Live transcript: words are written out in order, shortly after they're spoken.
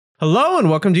Hello and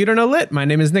welcome to You Don't Know Lit. My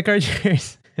name is Nick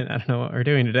Argyris, and I don't know what we're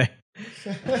doing today.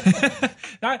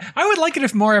 I would like it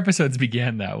if more episodes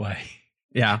began that way.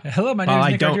 Yeah. Hello, my name is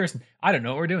Nick Argyris. I don't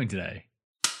know what we're doing today.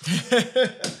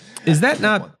 Is that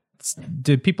not...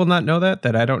 Did people not know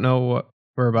that I don't know what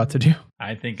we're about to do?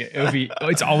 I think it would be...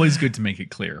 It's always good to make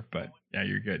it clear, but yeah,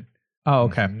 you're good. Oh,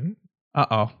 okay.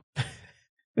 Uh-oh.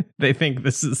 They think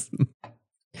this is...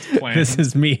 This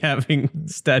is me having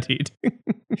studied.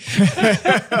 This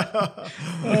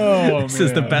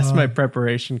is the best my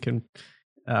preparation can...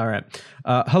 All right.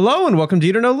 Hello and welcome to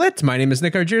You Don't Know Lit. My name is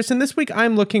Nick Argyris, and this week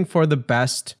I'm looking for the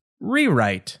best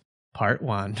rewrite, part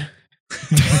 1.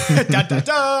 Da, da,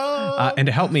 da. And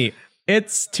to help me,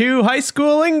 it's two high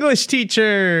school English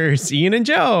teachers, Ian and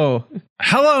Joe.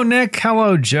 Hello, Nick.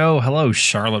 Hello, Joe. Hello,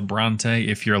 Charlotte Bronte,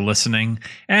 if you're listening.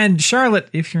 And Charlotte,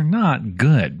 if you're not,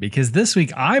 good, because this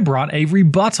week I brought a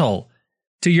rebuttal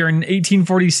to your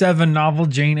 1847 novel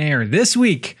Jane Eyre. This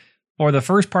week, for the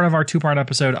first part of our two-part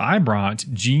episode, I brought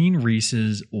Jean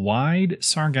Rhys's Wide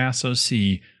Sargasso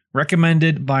Sea,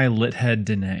 recommended by Lithead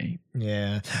Danae.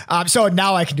 Yeah. So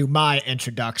now I can do my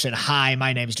introduction. Hi,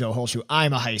 my name's Joe Holshoe.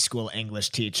 I'm a high school English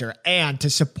teacher. And to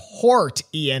support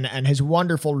Ian and his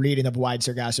wonderful reading of Wide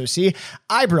Sargasso Sea,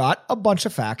 I brought a bunch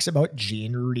of facts about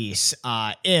Jean Rhys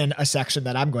in a section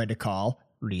that I'm going to call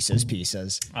Rhys's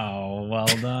Pieces. Oh, well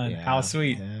done. Yeah. How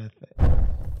sweet.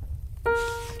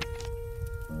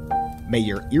 May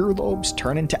your earlobes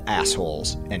turn into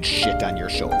assholes and shit on your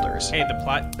shoulders. Hey, the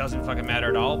plot doesn't fucking matter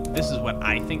at all. This is what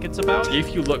I think it's about.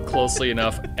 If you look closely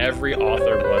enough, every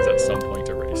author was at some point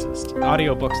a racist.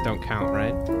 Audiobooks don't count,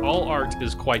 right? All art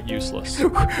is quite useless.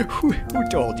 Who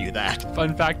told you that?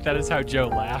 Fun fact, that is how Joe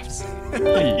laughs.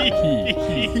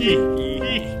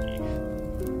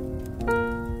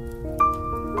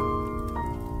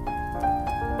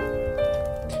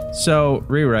 So,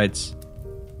 rewrites.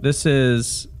 This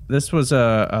was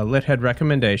a Lithead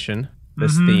recommendation,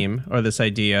 this theme or this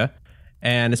idea.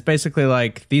 And it's basically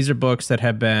like these are books that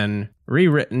have been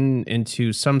rewritten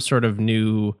into some sort of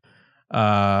new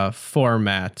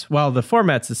format. Well, the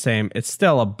format's the same. It's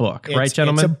still a book, right,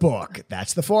 gentlemen? It's a book.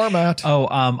 That's the format. Oh,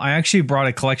 I actually brought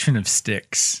a collection of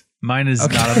sticks. Mine is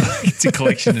not a book. It's a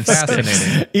collection of Fascinating.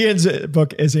 sticks. Ian's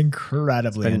book is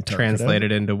incredibly Been interpretive.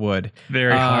 translated into wood.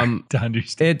 Very hard to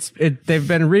understand. They've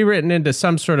been rewritten into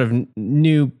some sort of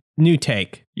new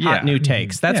take. Yeah. Hot new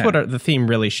takes. That's Yeah. what the theme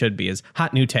really should be, is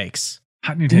hot new takes.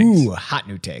 Hot new takes. Ooh, hot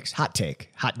new takes. Hot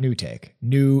take. Hot new take.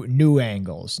 New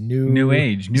angles. New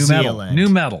age. New metal. Zealand. New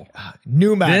metal.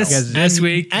 New metal. This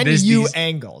week, And these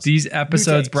angles. These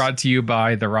episodes takes. brought to you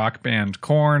by the rock band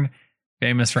Korn,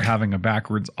 famous for having a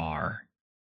backwards R.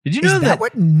 Did you know Is that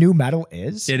what new metal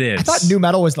is? It is. I thought new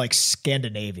metal was like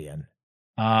Scandinavian.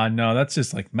 No, that's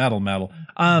just like metal.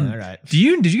 All right.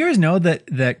 Did you guys know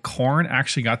that Korn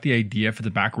actually got the idea for the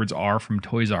backwards R from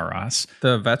Toys R Us?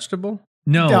 The vegetable?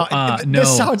 No.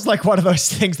 This sounds like one of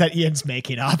those things that Ian's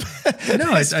making up.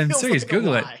 No, This I'm feels serious. like a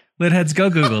Google it. lie. Litheads, go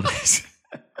Google this.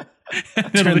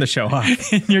 Turn the show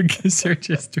off. In your search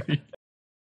history.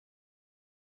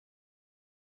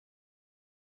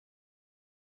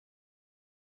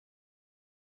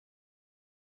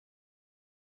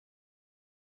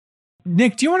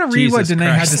 Nick, do you want to read what Jesus Danae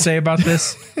had to Christ. say about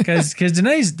this? Because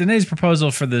Danae's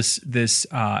proposal for this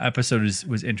episode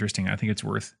was interesting. I think it's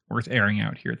worth airing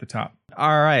out here at the top.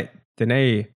 All right.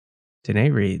 Danae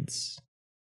reads,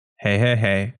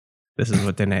 hey. This is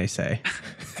what Danae say.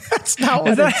 That's not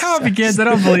what Is that it how it says. begins? I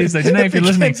don't believe so. Danae, if you're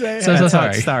listening, so That's how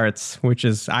sorry. it starts, which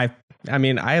is, I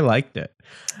liked it.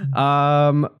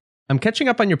 I'm catching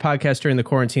up on your podcast during the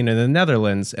quarantine in the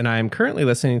Netherlands, and I am currently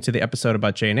listening to the episode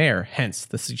about Jane Eyre, hence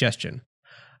the suggestion.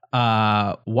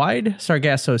 Wide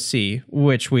Sargasso Sea,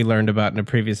 which we learned about in a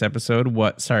previous episode,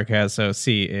 what Sargasso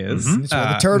Sea is. That's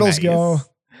where the turtles go.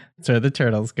 That's where the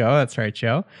turtles go. That's right,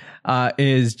 Joe.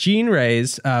 Is Jean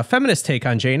Rhys' feminist take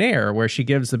on Jane Eyre, where she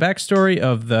gives the backstory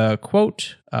of the,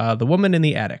 quote, the woman in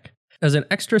the attic. As an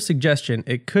extra suggestion,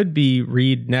 it could be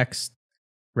read.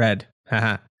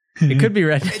 Haha. It could be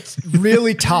read. It's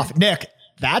really tough. Nick,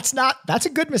 that's a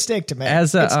good mistake to make.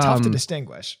 It's tough to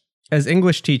distinguish. As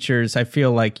English teachers, I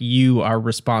feel like you are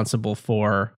responsible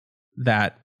for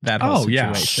that whole situation.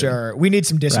 yeah. Sure. We need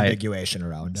some disambiguation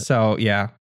around it. So, yeah.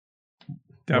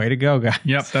 Way to go, guys.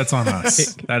 Yep, that's on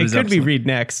us. That it is could be absolute- read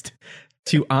next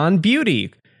to On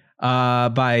Beauty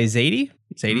by Zadie.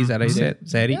 Zadie, is that how you say it?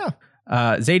 Zadie? Yeah.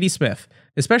 Zadie Smith.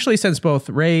 Especially since both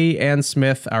Ray and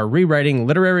Smith are rewriting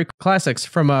literary classics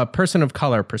from a person of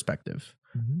color perspective.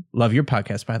 Love your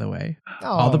podcast, by the way. Oh,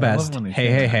 All the I love best. when they Hey,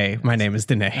 say hey, that. hey. My name is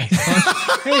Danae.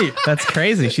 Hey, That's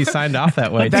crazy. She signed off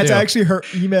that way, That's too. actually her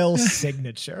email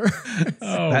signature.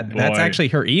 that's That's actually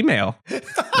her email.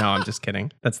 No, I'm just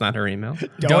kidding. That's not her email. Please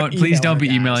email don't her, be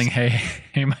guys. emailing. Hey,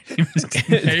 my name is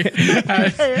Danae.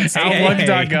 at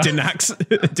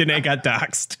outlook.gov. Danae got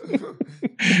doxxed.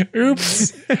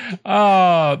 Oops.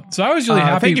 So I was really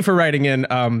happy. Thank you for writing in.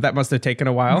 That must have taken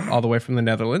a while, all the way from the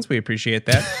Netherlands. We appreciate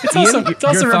that. It's also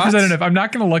representative. I'm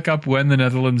not going to look up when the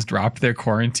Netherlands dropped their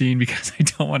quarantine because I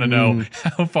don't want to know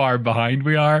how far behind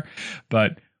we are.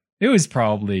 But it was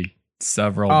probably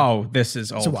several Oh, this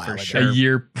is old while for ago. a sure.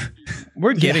 year.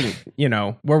 We're getting,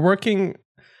 we're working.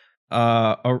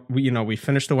 We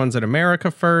finish the ones in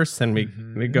America first, then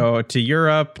we go to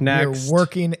Europe next. You're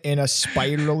working in a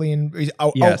spiraling,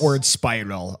 Yes. outward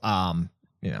spiral.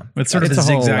 It's sort of It's a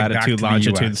a whole zigzag back to latitude the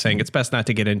longitude US. thing. It's best not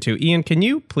to get into. Ian, can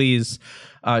you please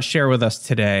share with us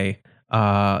today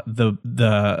a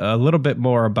little bit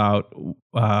more about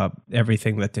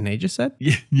everything that Danae just said?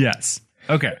 Yes.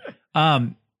 Okay.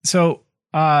 So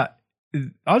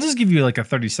I'll just give you like a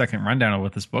 30-second rundown of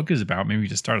what this book is about. Maybe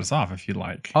just start us off if you'd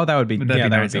like. Oh, that would be Would that be that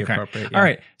nice? would be Okay. appropriate. Yeah. All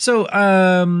right. So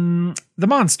the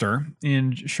monster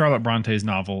in Charlotte Bronte's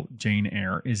novel Jane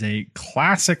Eyre is a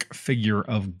classic figure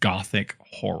of Gothic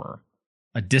horror.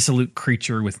 A dissolute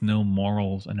creature with no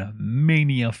morals and a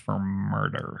mania for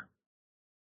murder.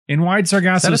 In Wide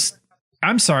Sargasso's...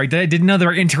 I'm sorry, I didn't know there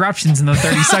were interruptions in the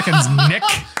 30 seconds, Nick.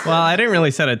 Well, I didn't really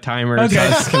set a timer, so Okay. I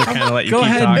was just going to kind of let you Go keep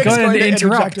ahead, talking. go ahead. Going to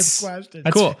interrupt. questions.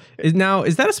 That's- Cool.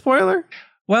 Is that a spoiler?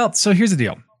 Well, so here's the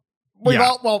deal.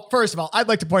 Yeah. Well, first of all, I'd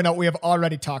like to point out we have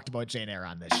already talked about Jane Eyre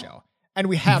on this show. And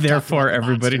we have Therefore, talked about the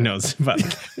everybody monster. knows about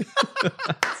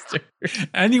it.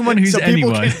 Anyone who's So people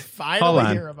anyone. can Hold finally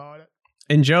on. hear about it.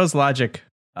 In Joe's logic,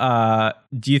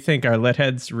 do you think our lit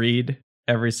heads read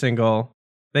every single...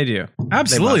 They do.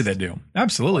 Absolutely, must. they do.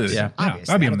 Absolutely, they Yeah. do. Obviously,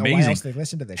 That'd be I don't know why amazing. else they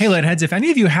listen to this Hey, shit. Leadheads, if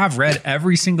any of you have read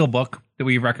every single book that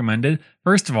we recommended,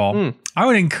 first of all, I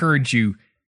would encourage you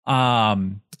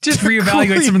just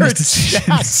reevaluate some of those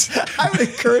decisions. I would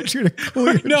encourage you to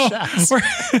cool your No, chest.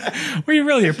 we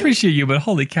really appreciate you, but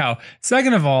holy cow.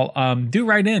 Second of all, do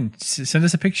write in. Send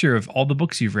us a picture of all the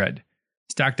books you've read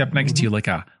stacked up next to you like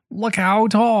a look how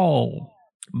tall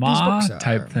ma books are-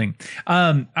 type thing.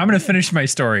 I'm going to finish my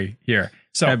story here.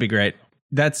 So That'd be great.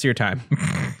 That's your time.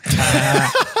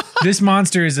 this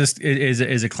monster is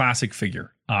a classic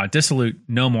figure. Dissolute,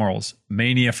 no morals,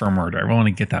 mania for murder. I want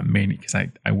to get that mania because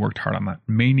I worked hard on that.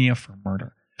 Mania for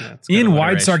murder. In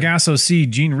Wide Sargasso Sea,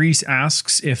 Jean Rhys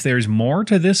asks if there's more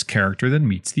to this character than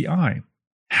meets the eye.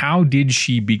 How did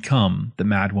she become the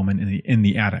mad woman in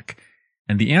the attic?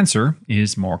 And the answer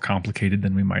is more complicated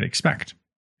than we might expect.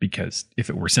 Because if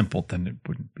it were simple, then it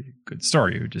wouldn't be a good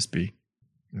story. It would just be,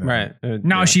 Right.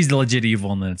 now she's the legit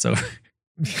evil and then it's over.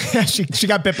 she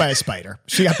got bit by a spider.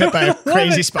 She got bit by a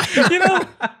crazy spider. You know,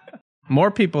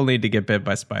 More people need to get bit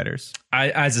by spiders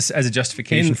as a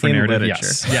justification for in narrative, literature.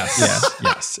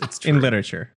 yes, it's true. in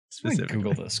literature Let me specifically.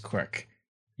 Google this quick.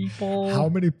 People, How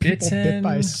many people bit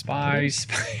by spiders?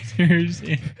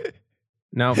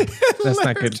 No, that's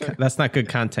not good. That's not good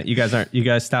content. You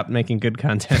guys stopped making good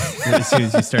content as soon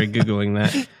as you started Googling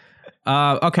that.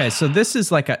 Okay, so this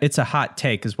is it's a hot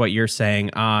take, is what you're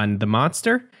saying on the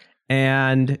monster.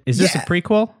 And is this a Yeah.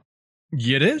 prequel?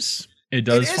 It is. It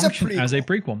does It is a function as a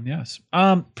prequel. Yes.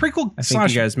 Prequel I think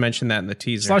slash you guys mentioned that in the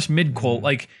teaser. slash midquel.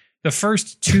 Like the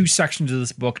first two sections of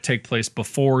this book take place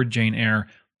before Jane Eyre.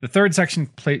 The third section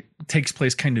takes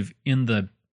place kind of in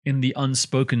the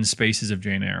unspoken spaces of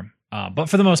Jane Eyre. But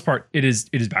for the most part, it is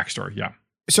backstory. Yeah.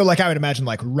 So, I would imagine,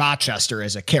 Rochester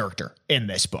is a character in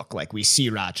this book. We see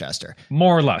Rochester.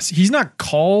 More or less. He's not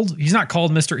named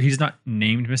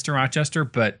Mr. Rochester,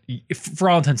 but for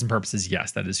all intents and purposes,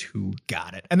 yes, that is who.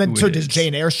 Got it. And then, Who so it does is.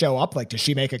 Jane Eyre show up? Does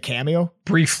she make a cameo?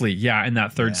 Briefly, yeah, in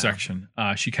that third Yeah. section,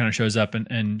 she kind of shows up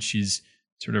and she's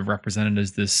sort of represented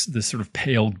as this sort of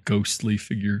pale, ghostly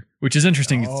figure, which is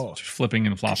interesting. Oh. It's flipping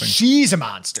and flopping. She's a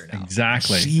monster now.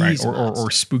 Exactly. She's Right. a Or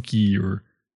monster. spooky or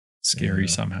scary Yeah.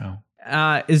 somehow.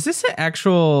 Is this an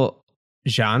actual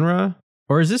genre,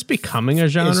 or is this becoming a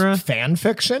genre? Is fan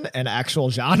fiction an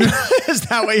actual genre? Is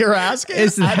that what you're asking?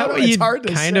 Is I that don't know. what It's you hard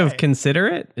to kind say. of consider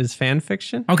it? Is fan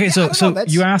fiction? Okay, I so don't know, so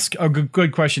that's- you ask a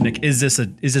good question, Nick. Is this a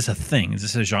thing? Is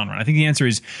this a genre? I think the answer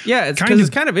is Yeah, it's Kind because of-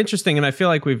 it's kind of interesting, and I feel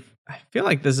like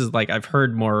this is I've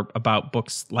heard more about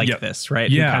books like Yeah. this, right?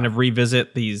 Yeah. And kind of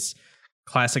revisit these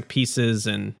classic pieces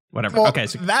and whatever. Well, Okay,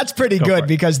 so that's pretty go for good it.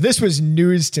 because this was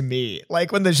news to me.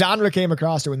 When the genre came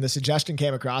across, or when the suggestion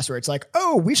came across, where it's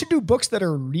oh, we should do books that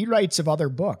are rewrites of other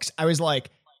books. I was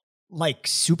like, like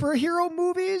superhero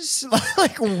movies?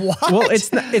 Like what? Well,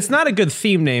 it's not a good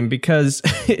theme name because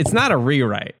it's not a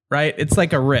rewrite, right? It's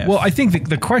like a riff. Well, I think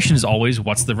the question is always,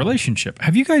 what's the relationship?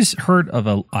 Have you guys heard of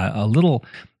a little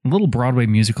Broadway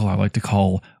musical I like to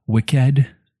call Wicked?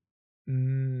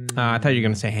 I thought you were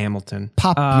going to say Hamilton.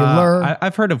 Popular.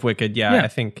 I've heard of Wicked. Yeah, I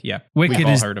think, Wicked we've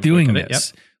all is heard of doing Wicked.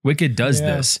 this. Wicked does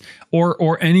this,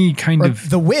 or any kind of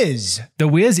The Wiz. The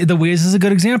Wiz is a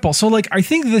good example. So like, I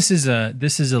think this is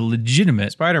a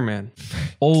legitimate Spider-Man.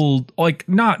 old, like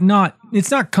not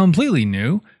it's not completely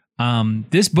new.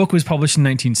 This book was published in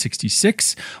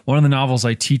 1966. One of the novels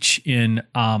I teach in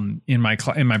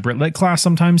my Brit Lit class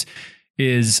sometimes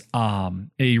is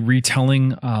a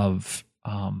retelling of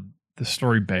the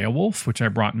story Beowulf, which I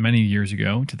brought many years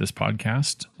ago to this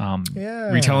podcast.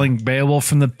 Retelling Beowulf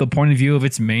from the point of view of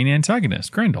its main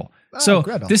antagonist, Grendel.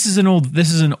 Grendel. This is an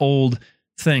old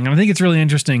thing. And I think it's really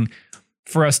interesting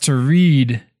for us to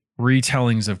read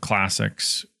retellings of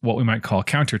classics, what we might call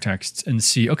countertexts, and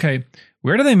see, okay,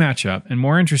 where do they match up? And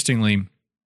more interestingly,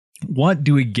 what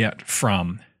do we get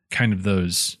from kind of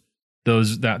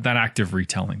that active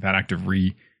retelling, that active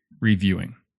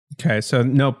reviewing? Okay, so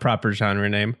no proper genre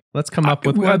name. Let's come up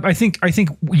with one. I think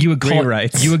you would call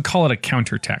Rewrites. you would call it a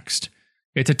countertext.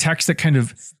 It's a text that kind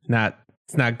of It's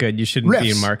not good. You shouldn't be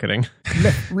in Riffs. marketing.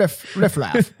 Riff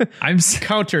laugh.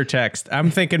 Countertext.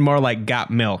 I'm thinking more like Got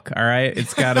Milk. All right,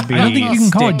 it's got to be. I don't think you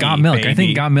can call it sticky, Got Milk. I baby.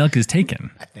 think Got Milk is taken.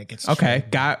 I think it's Okay,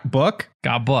 Got Book.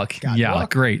 Got Book. Got yeah,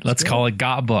 Book. great. Let's call it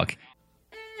Got Book.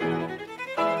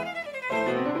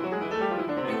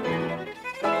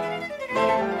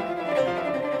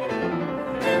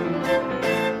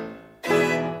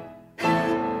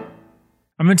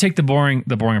 I'm going to take the boring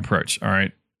approach, all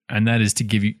right? And that is to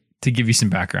give you some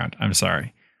background. I'm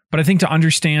sorry. But I think to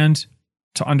understand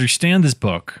this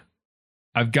book,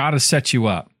 I've got to set you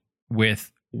up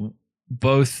with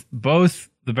both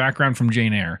the background from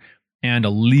Jane Eyre and a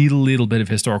little bit of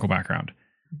historical background.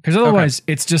 Because otherwise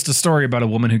it's just a story about a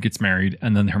woman who gets married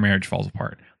and then her marriage falls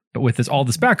apart. But with all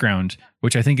this background,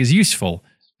 which I think is useful,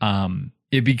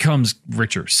 it becomes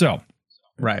richer. So,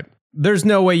 Right. There's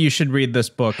no way you should read this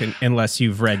book unless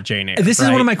you've read Jane Eyre. this is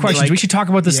one of my questions. Like, We should talk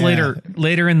about this Yeah.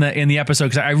 later in the episode,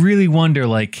 because I really wonder,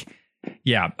 like,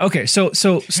 yeah. Okay, so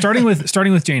starting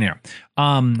with Jane Eyre.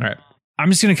 all right. I'm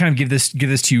just going to kind of give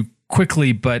this to you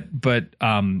quickly, but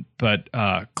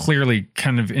clearly,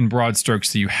 kind of in broad strokes,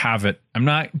 so you have it. I'm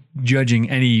not judging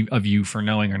any of you for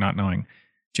knowing or not knowing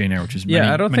Jane Eyre, which is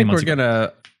I don't think we're ago.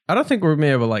 gonna. I don't think we're gonna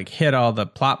be able to like hit all the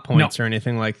plot points or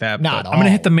anything like that. Not but- all. I'm going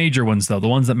to hit the major ones, though, the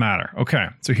ones that matter. Okay,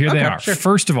 so here they Okay, are. sure.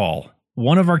 First of all,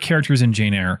 one of our characters in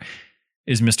Jane Eyre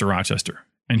is Mr. Rochester,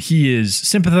 and he is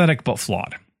sympathetic but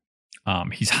flawed.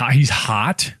 He's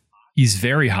hot. He's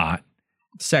very hot.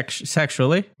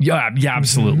 Sexually. Yeah,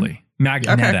 absolutely.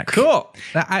 Magnetic. Okay, cool.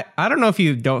 I don't know if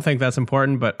you don't think that's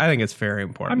important, but I think it's very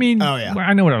important. I mean, Oh, yeah.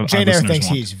 I know what our Jane Eyre listeners thinks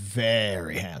want. he's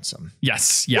very handsome.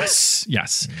 Yes.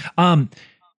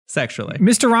 sexually.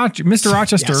 Mr.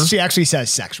 Rochester, Yes, she actually says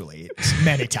sexually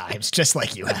many times, just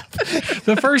like you have.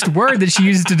 the first word that she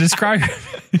uses to describe him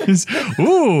is,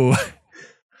 ooh.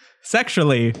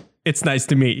 Sexually, it's nice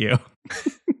to meet you.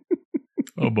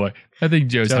 Oh boy. I think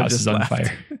Joe's Joe house just is on laughed.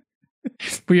 fire.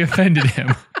 We offended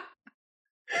him.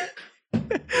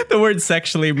 The word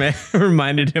sexually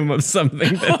reminded him of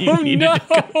something that he needed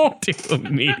to go to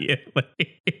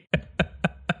immediately.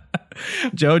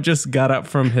 Joe just got up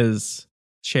from his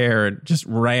chair and just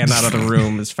ran out of the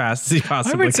room as fast as he I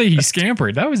possibly would say he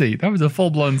scampered. That was a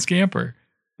full-blown scamper.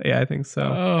 could. Yeah, I think so.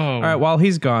 Oh. All right, while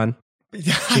he's gone.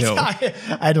 I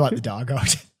had to let the dog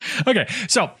out. Okay,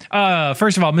 so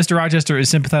first of all, Mr. Rochester is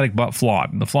sympathetic but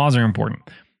flawed, and the flaws are important.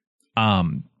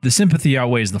 The sympathy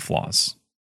outweighs the flaws,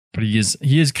 but he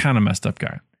is kind of messed up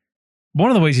guy. One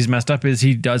of the ways he's messed up is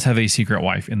he does have a secret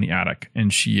wife in the attic,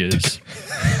 and she is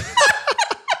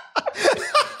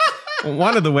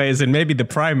One of the ways, and maybe the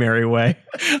primary way.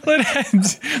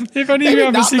 if any of you Maybe have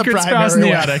a not the secret spouse in the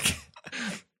primary way. attic,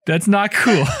 that's not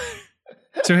cool.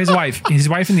 So his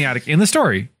wife in the attic in the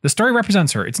story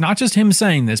represents her. It's not just him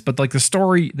saying this, but like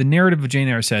the narrative of Jane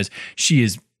Eyre says she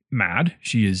is mad,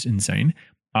 she is insane,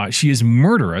 she is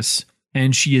murderous,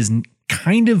 and she is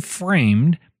kind of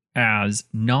framed as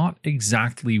not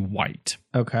exactly white.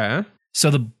 Okay. So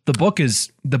the book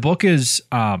is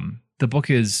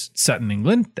set in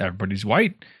England. Everybody's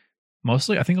white,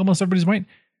 mostly. I think almost everybody's white.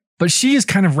 But she is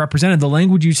kind of represented. The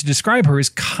language used to describe her is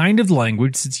kind of the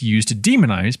language that's used to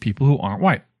demonize people who aren't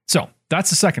white. So that's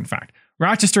the second fact.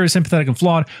 Rochester is sympathetic and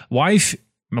flawed. Wife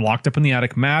locked up in the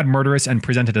attic, mad, murderous, and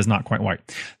presented as not quite white.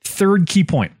 Third key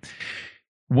point.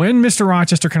 when Mr.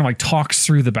 Rochester kind of like talks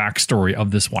through the backstory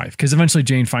of this wife, because eventually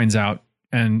Jane finds out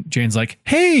and Jane's like,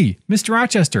 hey, Mr.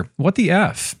 Rochester, what the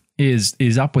F is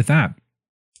up with that?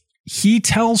 He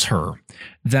tells her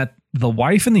that the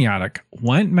wife in the attic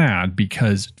went mad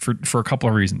because for a couple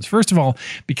of reasons. First of all,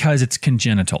 because it's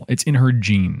congenital. It's in her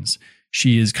genes.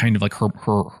 She is kind of like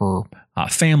her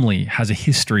family has a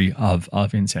history of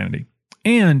insanity.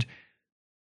 And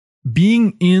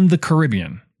being in the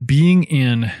Caribbean, being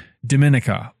in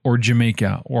Dominica or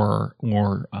Jamaica or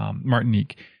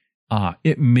Martinique,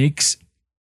 it makes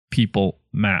people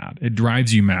mad. It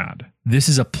drives you mad. This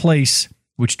is a place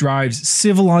which drives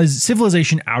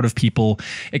civilization out of people.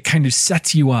 It kind of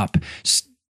sets you up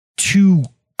to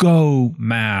go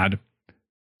mad.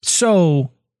 So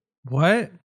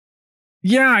What?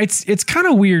 yeah, it's kind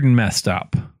of weird and messed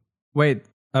up. Wait,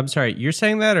 I'm sorry. You're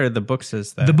saying that, or the book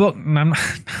says that? The book, I'm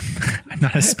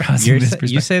not espousing this perspective.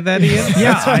 You say that, Ian?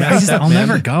 Yeah, I'll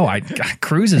never go.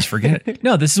 Cruises, forget it.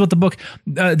 No, this is what the book,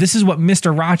 this is what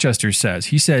Mr. Rochester says.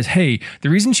 He says, hey, the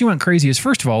reason she went crazy is,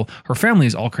 first of all, her family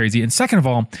is all crazy. And second of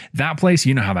all, that place,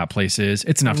 you know how that place is.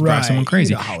 It's enough to drive someone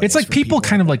crazy. You know how it It's is like for people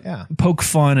kind of like yeah. poke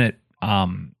fun at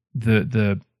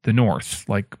the North,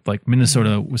 like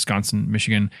Minnesota, Wisconsin,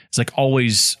 Michigan. It's like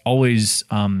always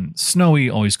snowy,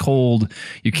 always cold.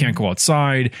 You can't go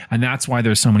outside, and that's why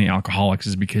there's so many alcoholics,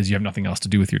 is because you have nothing else to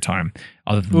do with your time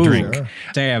other than drink. Sure.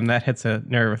 Damn, that hits a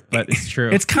nerve, but it's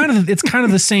true. It's kind of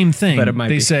the same thing. But it might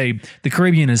they be. say the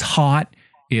Caribbean is hot.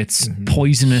 It's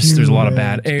poisonous. There's a lot of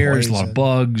bad Humid, air. There's a lot of poison.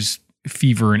 bugs,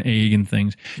 fever, and ague and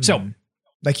things. So.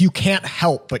 Like you can't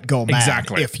help but go mad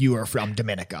Exactly. if you are from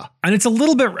Dominica. And it's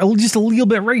just a little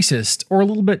bit racist, or a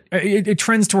little bit, it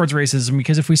trends towards racism,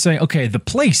 because if we say, okay, the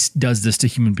place does this to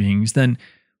human beings, then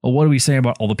well, what do we say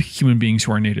about all the human beings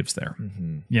who are natives there?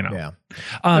 You know?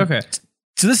 Yeah. Okay.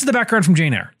 So this is the background from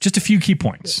Jane Eyre. Just a few key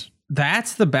points.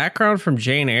 That's the background from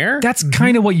Jane Eyre? That's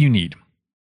kind of what you need.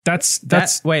 That's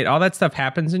Wait, all that stuff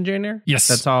happens in Jane Eyre? yes.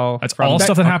 That's all. That's from all that-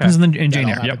 stuff that okay. happens in Jane That all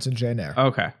Eyre. Yep. happens in Jane Eyre.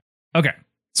 Okay. Okay.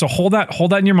 So hold that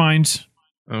in your mind.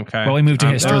 Okay. While we move to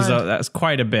history. That's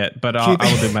quite a bit, but I will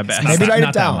do my best. Maybe write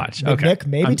not it that down. much. Nick, Okay. Nick,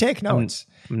 maybe take notes.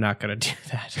 I'm not going to do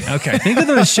that. Okay. Think of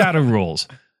them as shadow rules.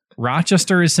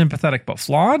 Rochester is sympathetic but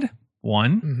flawed.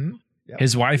 1. Mhm. Yep.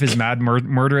 His wife is mad,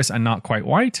 murderous, and not quite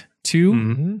white. 2.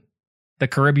 Mhm. The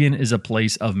Caribbean is a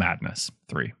place of madness.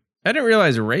 3. I didn't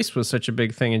realize race was such a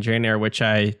big thing in Jane Eyre, which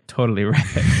I totally read.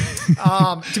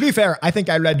 To be fair, I think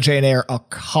I read Jane Eyre a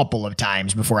couple of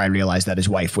times before I realized that his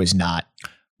wife was not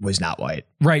white.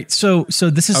 Right. So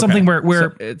this is something where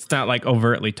So it's not like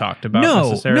overtly talked about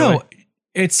necessarily. no.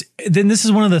 It's then this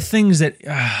is one of the things that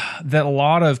that a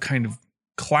lot of kind of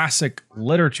classic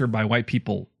literature by white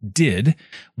people did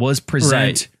was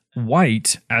present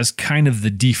white as kind of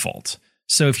the default.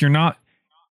 So if you're not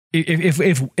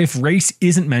if race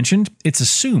isn't mentioned, it's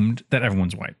assumed that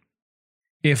everyone's white.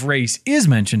 If race is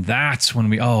mentioned, that's when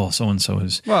so and so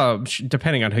is. Well,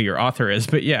 depending on who your author is,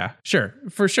 but yeah, sure,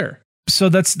 for sure. So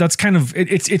that's kind of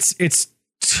it's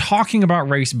talking about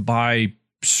race by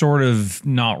sort of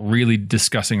not really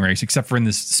discussing race, except for in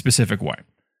this specific way.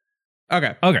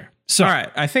 Okay. So All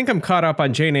right. I think I'm caught up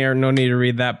on Jane Eyre. No need to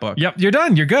read that book. Yep, you're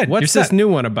done. You're good. What's You're this set. new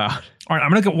one about? All right, I'm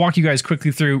going to walk you guys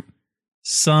quickly through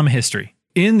some history.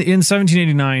 In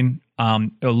 1789, a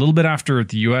little bit after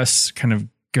the U.S. kind of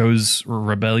goes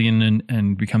rebellion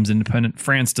and becomes independent,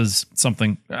 France does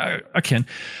something akin.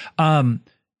 And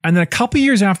then a couple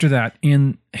years after that,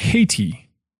 in Haiti,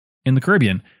 in the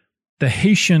Caribbean, the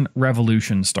Haitian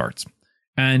Revolution starts.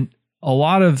 And a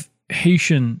lot of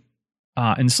Haitian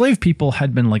enslaved people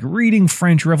had been like reading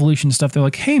French Revolution stuff. They're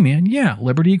like, hey man, yeah,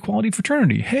 liberty, equality,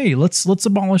 fraternity. Hey, let's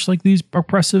abolish like these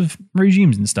oppressive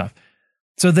regimes and stuff.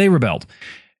 So they rebelled.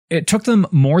 It took them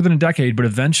more than a decade, but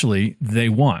eventually they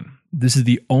won. This is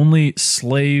the only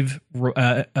slave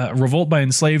revolt by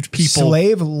enslaved people.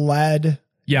 Slave-led.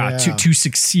 Yeah. To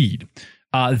succeed.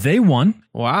 They won.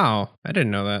 Wow. I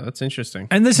didn't know that. That's interesting.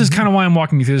 And this is kind of why I'm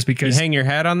walking you through this, You because hang your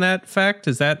hat on that fact?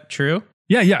 Is that true?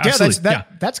 yeah, absolutely.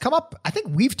 That's come up. I think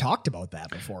we've talked about that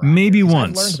before. Maybe I've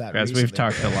once. learned that Guys, recently. we've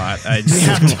talked a lot. I We just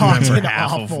have don't talked remember an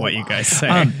half of awful what you lot. guys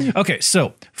say. Okay,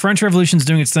 so French Revolution's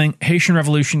doing its thing. Haitian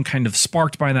Revolution kind of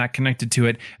sparked by that, connected to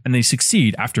it, and they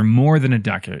succeed after more than a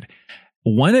decade.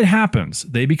 When it happens,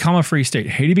 they become a free state.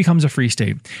 Haiti becomes a free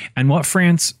state. And what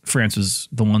France was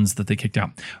the ones that they kicked out.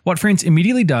 What France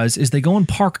immediately does is they go and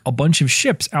park a bunch of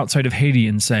ships outside of Haiti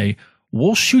and say,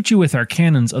 we'll shoot you with our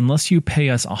cannons unless you pay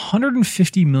us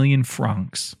 150 million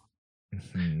francs,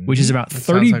 which is about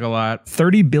Sounds like a lot.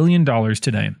 $30 billion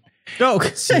today. Oh,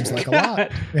 Seems like a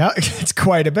lot. Yeah, it's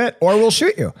quite a bit. Or we'll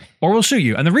shoot you. Or we'll shoot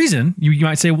you. And the reason, you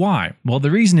might say, why? Well, the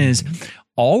reason is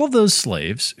all of those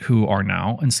slaves who are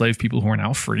now enslaved people who are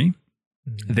now free,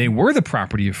 they were the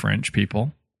property of French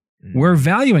people. We're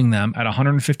valuing them at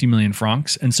 150 million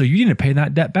francs, and so you need to pay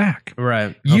that debt back.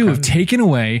 Right. You have taken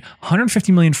away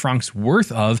 150 million francs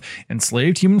worth of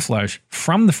enslaved human flesh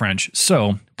from the French,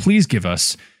 so please give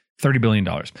us $30 billion.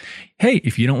 Hey,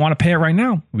 if you don't want to pay it right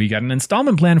now, we got an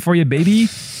installment plan for you, baby.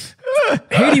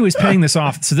 Haiti was paying this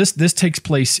off. So this takes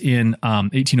place in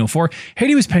 1804.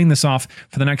 Haiti was paying this off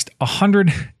for the next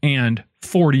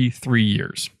 143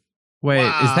 years. Wait,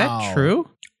 is that true?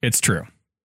 It's true.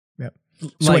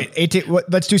 So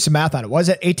let's do some math on it. Was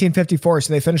it 1854?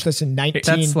 So they finished this in 19...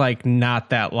 That's like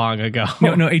not that long ago.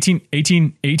 No,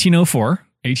 1804.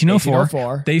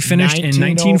 1804. They finished in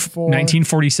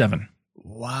 1947.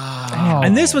 Wow.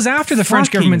 And this was after the French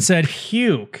government said,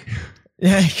 puke.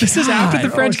 This is after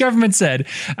the French government said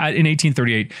in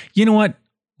 1838, you know what?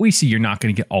 We see you're not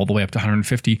going to get all the way up to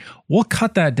 150. We'll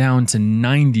cut that down to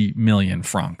 90 million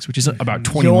francs, which is about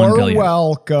 21 billion. You're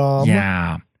welcome.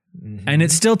 Yeah. And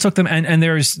it still took them, and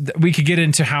we could get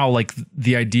into how like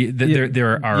the idea that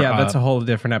there are that's a whole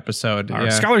different episode.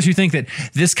 Scholars who think that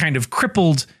this kind of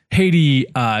crippled Haiti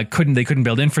couldn't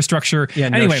build infrastructure. Yeah,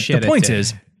 anyway, the point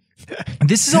is,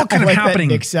 this is all kind of happening.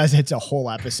 Nick says it's a whole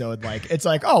episode. Like it's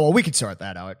like, oh well, we could sort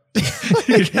that out. We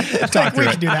can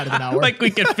do that in an hour. Like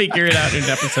we could figure it out in an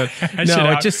episode.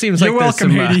 It just seems You're like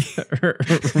welcome, there's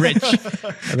Haiti.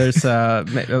 There's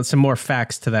some more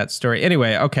facts to that story.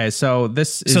 Anyway, okay, so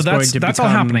this is going to that's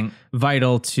become all happening.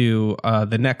 Vital to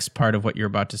the next part of what you're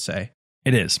about to say.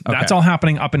 It is. Okay. That's all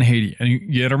happening up in Haiti. And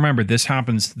you got to remember, this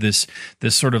happens, this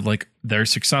sort of like they're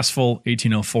successful,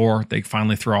 1804, they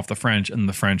finally throw off the French, and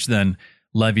the French then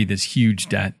levy this huge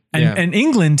debt. And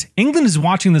England is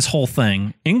watching this whole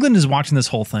thing.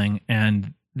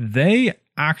 And they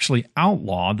actually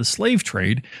outlaw the slave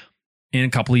trade in a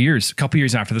couple of years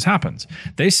after this happens.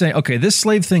 They say, okay, this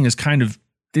slave thing is kind of,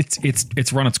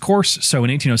 it's run its course. So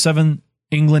in 1807,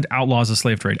 England outlaws the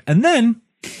slave trade. And then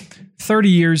 30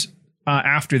 years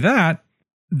after that,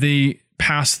 they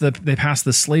pass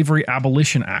the Slavery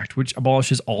Abolition Act, which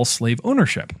abolishes all slave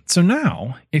ownership. So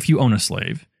now, if you own a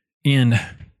slave in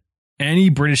any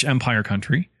British Empire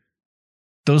country,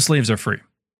 those slaves are free.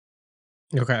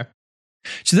 Okay.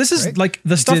 So this is like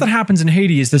the stuff that happens in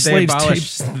Haiti is the slaves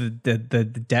abolish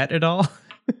the debt at all?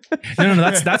 No,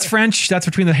 that's French. That's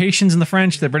between the Haitians and the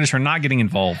French. The British are not getting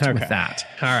involved with that.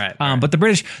 All right. But the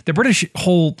British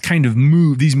whole kind of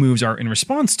these moves are in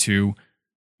response to,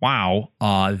 wow,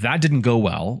 that didn't go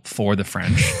well for the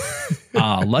French.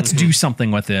 Let's do something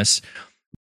with this.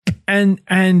 And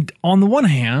on the one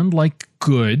hand, like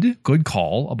good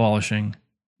call abolishing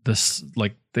this,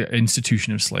 like the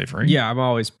institution of slavery. Yeah, I'm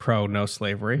always pro no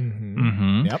slavery.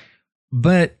 Mm-hmm. Yep.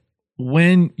 But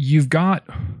when you've got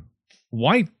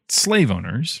white slave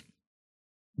owners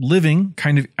living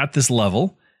kind of at this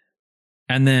level,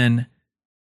 and then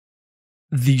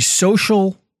the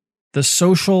social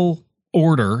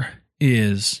order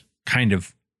is kind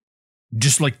of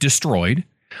just like destroyed,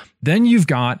 then you've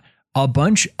got a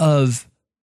bunch of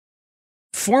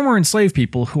former enslaved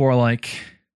people who are like,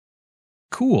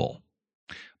 cool,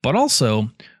 but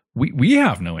also we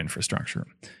have no infrastructure.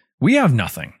 We have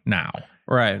nothing now.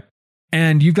 Right.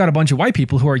 And you've got a bunch of white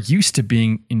people who are used to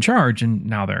being in charge, and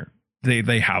now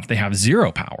they have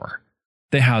zero power.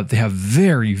 They have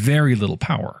very, very little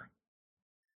power.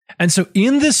 And so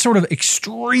in this sort of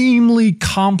extremely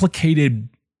complicated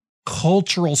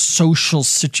cultural, social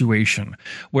situation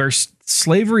where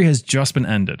slavery has just been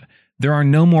ended, there are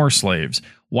no more slaves.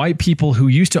 White people who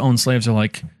used to own slaves are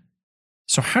like,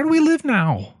 so how do we live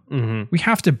now? Mm-hmm. We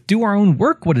have to do our own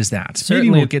work. What is that?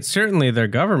 Certainly their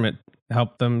government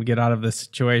helped them get out of the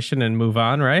situation and move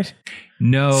on, right?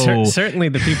 No. Certainly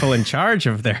the people in charge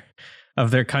of their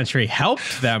country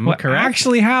helped them, what correct?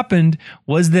 actually happened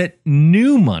was that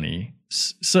new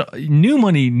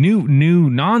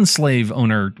non-slave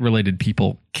owner related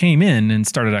people came in and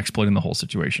started exploiting the whole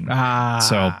situation.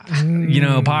 So,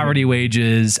 poverty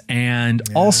wages and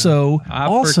also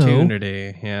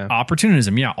opportunity.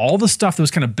 Opportunism. Yeah. All the stuff that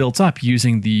was kind of built up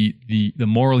using the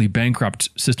morally bankrupt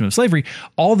system of slavery,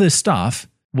 all this stuff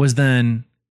was then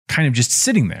kind of just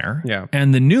sitting there. Yeah.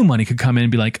 And the new money could come in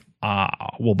and be like,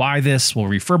 we'll buy this, we'll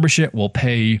refurbish it, we'll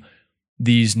pay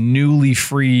these newly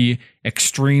free,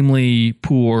 extremely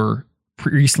poor,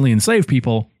 recently enslaved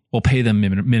people, we'll pay them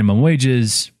minimum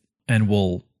wages, and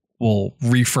we'll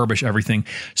refurbish everything.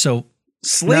 So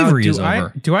slavery is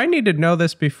over. Do I need to know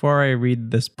this before I read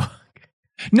this book?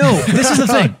 No, this is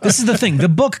the thing. The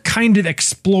book kind of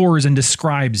explores and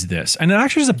describes this. And it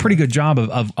actually does a pretty good job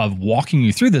of walking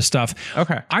you through this stuff.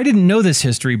 Okay. I didn't know this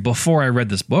history before I read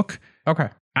this book. Okay.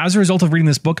 As a result of reading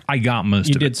this book, I got most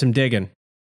You of did it. some digging.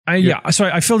 So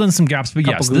I filled in some gaps, but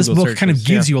yes, Couple this Google book kind of searches,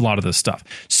 gives you a lot of this stuff.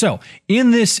 So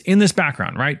in this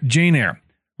background, right, Jane Eyre,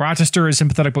 Rochester is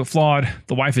sympathetic but flawed.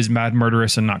 The wife is mad,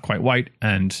 murderous, and not quite white.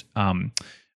 And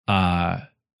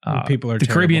People are the terrible.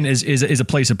 Caribbean is a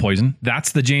place of poison.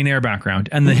 That's the Jane Eyre background,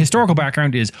 and the historical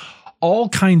background is all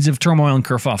kinds of turmoil and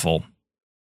kerfuffle.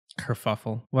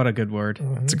 Kerfuffle. What a good word.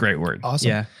 It's a great word. Awesome.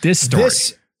 Yeah. This story.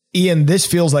 Ian, this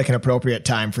feels like an appropriate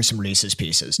time for some Reese's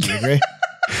Pieces. Do you agree?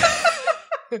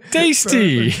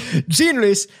 Tasty. Jean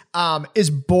Reese is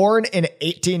born in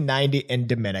 1890 in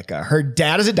Dominica. Her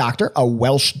dad is a doctor, a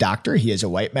Welsh doctor. He is a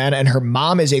white man. And her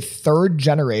mom is a third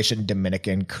generation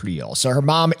Dominican Creole. So her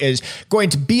mom is going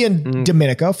to be in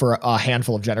Dominica for a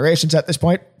handful of generations at this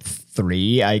point.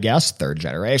 3, I guess, third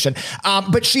generation.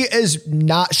 But she is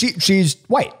not, she's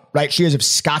white, right? She is of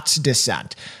Scots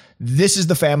descent. This is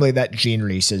the family that Jean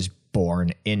Reese is born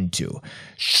into.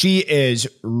 She is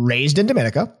raised in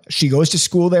Dominica. She goes to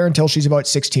school there until she's about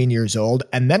 16 years old.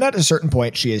 And then at a certain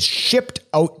point, she is shipped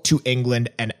out to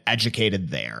England and educated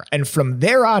there. And from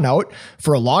there on out,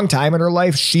 for a long time in her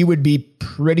life, she would be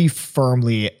pretty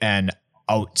firmly an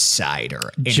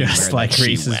outsider. Just like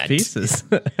Reese's Pieces.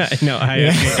 I know.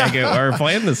 We're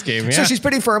playing this game. Yeah. So she's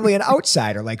pretty firmly an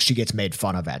outsider. Like, she gets made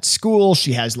fun of at school.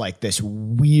 She has like this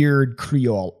weird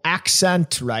Creole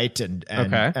accent, right?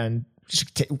 And she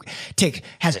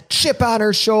has a chip on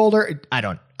her shoulder. I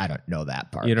don't know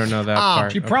that part. You don't know that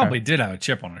part. She probably did have a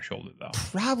chip on her shoulder, though.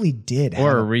 Probably did. Or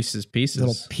have a Reese's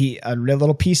Pieces. a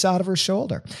little piece out of her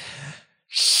shoulder.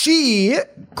 She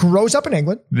grows up in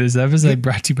England. This episode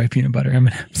brought to you by Peanut Butter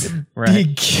M&Ms.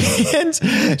 Right.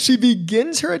 She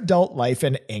begins her adult life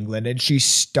in England, and she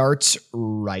starts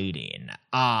writing.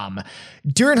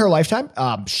 During her lifetime,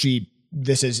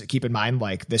 keep in mind,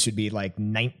 like, this would be like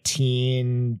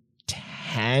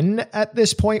 1910 at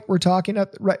this point we're talking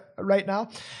right now.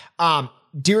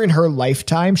 During her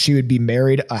lifetime, she would be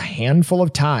married a handful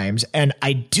of times, and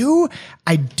I do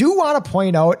want to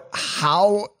point out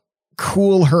how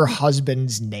cool her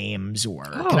husband's names were.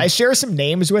 Oh. Can I share some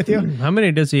names with you? How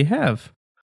many does he have?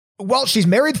 Well, she's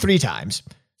married 3 times.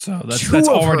 So that's Two of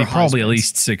her already probably at husbands.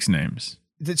 least 6 names.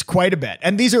 It's quite a bit.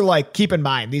 And these are like, keep in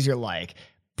mind, these are like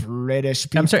British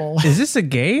people. I'm sorry. Is this a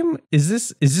game? Is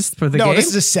this for the game? No, this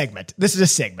is a segment. This is a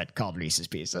segment called Reese's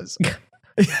Pieces.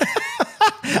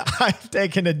 I've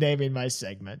taken to naming my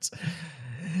segments.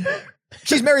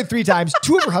 She's married 3 times.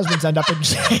 2 of her husbands end up in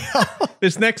jail.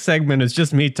 This next segment is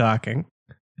just me talking.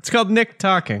 It's called Nick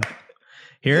Talking.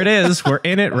 Here it is. We're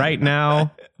in it right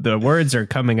now. The words are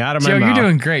coming out of my Joe, mouth. you're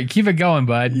doing great. Keep it going,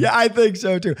 bud. Yeah, I think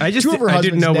so too. I 2 of her didn't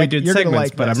husbands, know we Nick, did you're gonna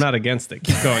segments, like but this. I'm not against it.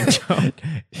 Keep going, Joe.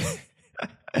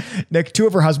 Nick, 2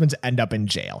 of her husbands end up in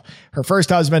jail. Her first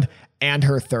husband and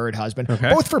her third husband,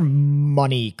 both for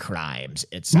money crimes.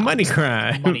 It's Money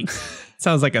crime. Money.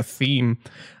 Sounds like a theme.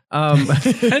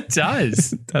 It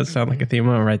does. It does sound like a theme.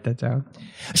 I'm gonna write that down.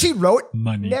 She wrote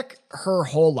Money. Nick her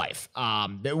whole life.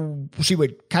 She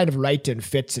would kind of write in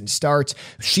fits and starts.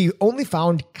 She only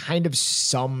found kind of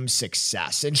some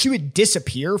success, and she would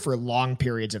disappear for long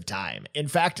periods of time. In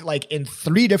fact, like in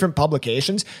 3 different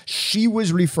publications, she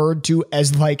was referred to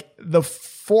as like the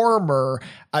former.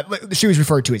 She was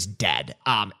referred to as dead,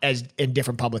 as in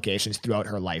different publications throughout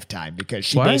her lifetime, because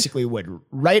she basically would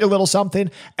write a little something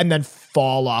and then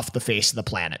fall off the face of the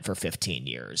planet for 15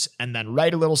 years, and then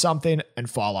write a little something and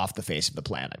fall off the face of the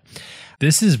planet.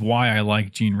 This is why I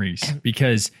like Jean Reese,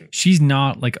 because she's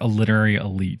not like a literary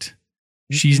elite.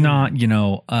 She's not,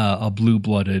 a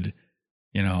blue-blooded,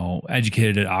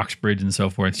 educated at Oxbridge and so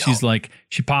forth. No. She's like,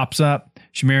 she pops up,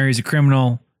 she marries a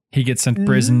criminal, he gets sent to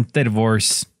prison, they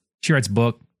divorce, she writes a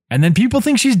book, and then people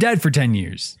think she's dead for 10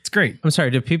 years. It's great. I'm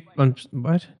sorry. Do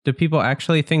people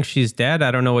actually think she's dead?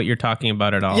 I don't know what you're talking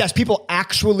about at all. Yes, people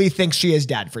actually think she is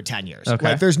dead for 10 years.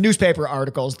 Okay. Like, there's newspaper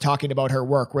articles talking about her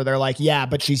work where they're like, yeah,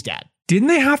 but she's dead. Didn't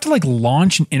they have to like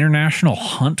launch an international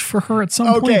hunt for her at some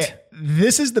point? Okay,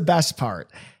 this is the best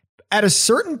part. At a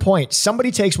certain point,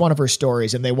 somebody takes one of her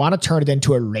stories and they want to turn it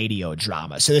into a radio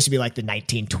drama. So this would be like the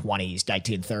 1920s,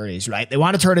 1930s, right? They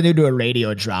want to turn it into a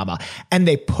radio drama. And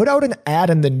they put out an ad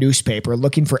in the newspaper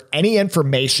looking for any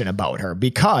information about her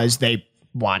because they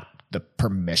want the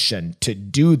permission to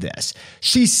do this.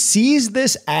 She sees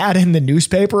this ad in the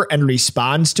newspaper and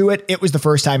responds to it. It was the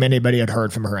first time anybody had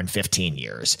heard from her in 15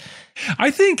 years.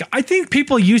 I think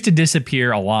people used to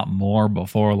disappear a lot more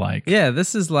before, like, yeah,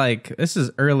 this is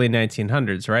early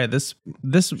 1900s, right? This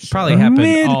probably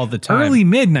happened all the time. Early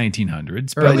mid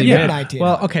 1900s. Early yeah. mid 1900s.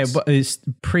 Well, okay, but is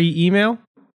pre-email?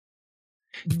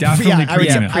 Definitely I would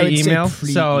say pre-email. Pre-email. pre-email.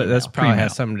 So that's probably Pre-email.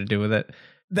 has something to do with it.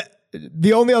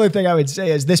 the only other thing I would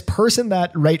say is this person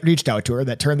that reached out to her,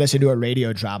 that turned this into a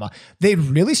radio drama, they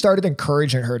really started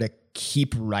encouraging her to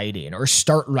keep writing or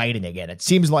start writing again. It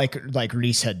seems like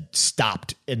Reese had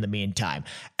stopped in the meantime.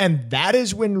 And that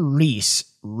is when Reese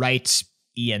writes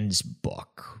Ian's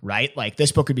book, right? Like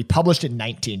this book would be published in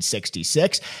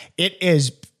 1966. It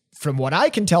is, from what I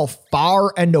can tell,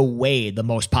 far and away the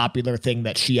most popular thing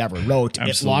that she ever wrote.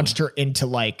 Absolutely. It launched her into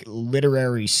like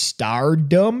literary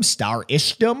star-ishdom.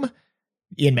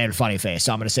 Ian made a funny face,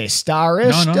 so I'm going to say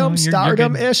star-ishdom,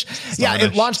 stardom-ish. Yeah,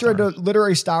 it launched her into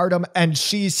literary stardom, and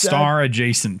she's star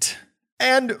adjacent.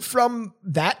 And from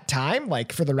that time,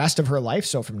 like for the rest of her life,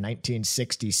 so from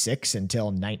 1966 until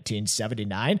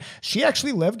 1979, she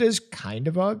actually lived as kind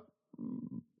of a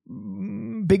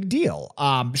big deal.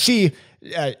 She,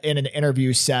 in an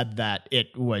interview, said that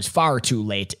it was far too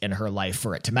late in her life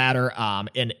for it to matter.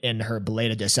 In her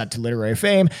belated descent to literary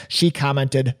fame, she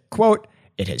commented, quote,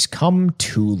 "It has come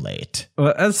too late."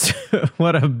 Well, that's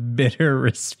what a bitter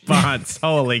response.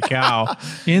 Holy cow.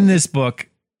 In this book,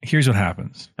 here's what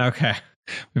happens. Okay.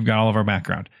 We've got all of our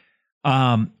background.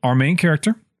 Our main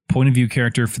character, point of view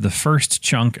character for the first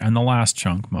chunk and the last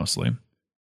chunk mostly,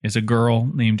 is a girl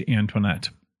named Antoinette.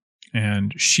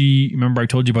 And she, remember I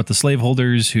told you about the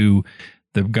slaveholders who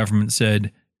the government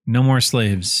said, no more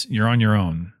slaves, you're on your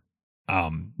own.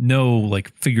 No,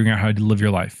 like figuring out how to live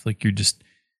your life. Like you're just,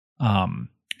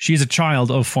 she's a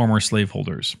child of former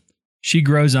slaveholders. She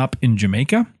grows up in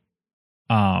Jamaica.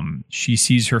 She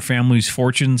sees her family's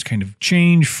fortunes kind of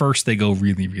change. First, they go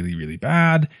really, really, really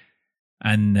bad.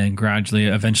 And then gradually,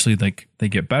 eventually, like they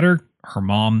get better. Her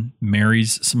mom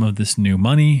marries some of this new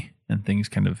money and things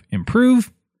kind of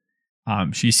improve.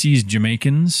 She sees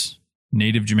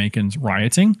native Jamaicans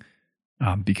rioting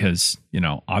because,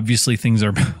 obviously things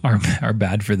are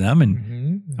bad for them.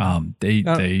 And I'm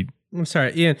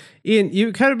sorry, Ian,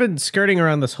 you've kind of been skirting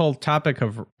around this whole topic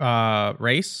of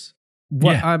race.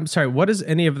 I'm sorry, what does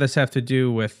any of this have to do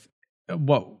with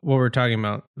what we're talking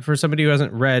about? For somebody who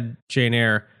hasn't read Jane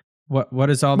Eyre, what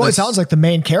is all this? Well, it sounds like the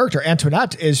main character,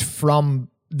 Antoinette, is from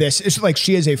this. It's like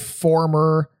she is a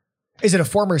former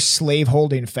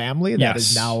slaveholding family that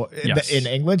is now in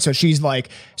England? So she's like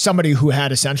somebody who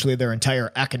had essentially their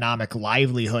entire economic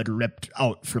livelihood ripped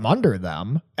out from under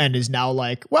them and is now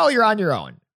like, well, you're on your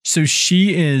own. So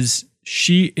she is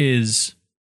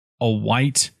a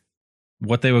white,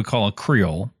 what they would call a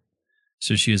Creole.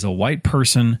 So she is a white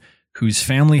person whose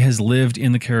family has lived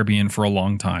in the Caribbean for a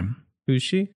long time. Who's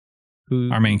she?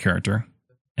 Our main character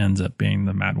ends up being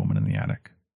the mad woman in the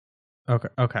attic.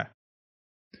 Okay.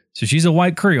 So she's a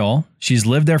white Creole. She's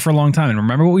lived there for a long time. And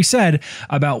remember what we said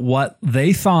about what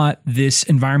they thought this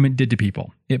environment did to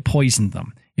people. It poisoned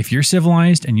them. If you're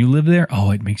civilized and you live there,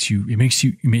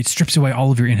 it strips away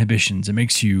all of your inhibitions. It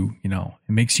makes you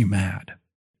mad.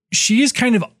 She is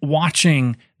kind of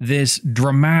watching this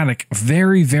dramatic,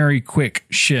 very, very quick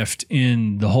shift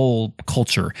in the whole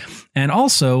culture. And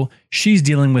also she's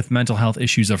dealing with mental health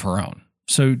issues of her own.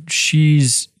 So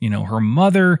she's, her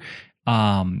mother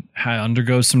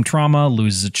undergoes some trauma,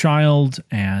 loses a child,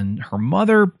 and her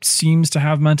mother seems to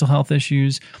have mental health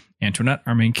issues. Antoinette,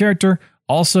 our main character,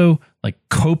 also like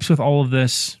copes with all of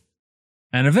this.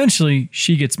 And eventually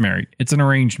she gets married. It's an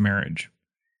arranged marriage.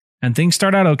 And things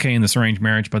start out okay in this arranged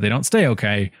marriage, but they don't stay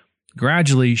okay.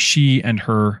 Gradually, she and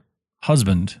her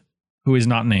husband, who is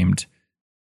not named,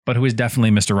 but who is definitely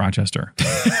Mr. Rochester.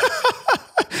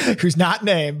 Who's not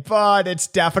named, but it's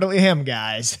definitely him,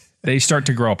 guys. They start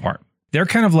to grow apart. They're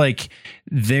kind of like,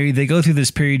 they go through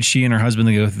this period, she and her husband,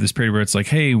 they go through this period where it's like,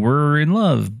 hey, we're in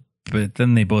love. But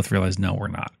then they both realize, no, we're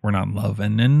not. We're not in love.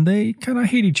 And then they kind of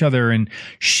hate each other. And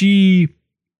she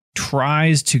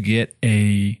tries to get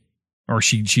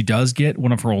she does get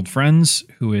one of her old friends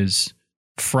who is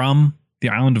from the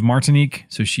island of Martinique.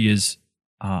 So she is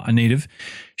a native.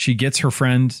 She gets her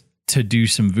friend to do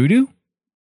some voodoo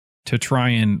to try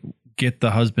and get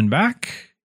the husband back.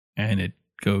 And it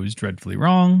goes dreadfully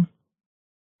wrong.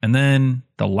 And then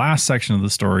the last section of the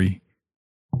story,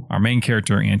 our main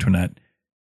character, Antoinette,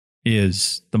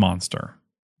 is the monster.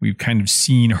 We've kind of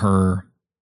seen her.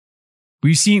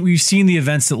 We've seen the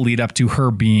events that lead up to her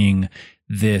being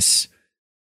this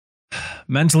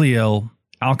mentally ill,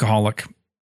 alcoholic,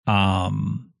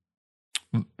 person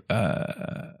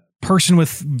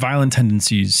with violent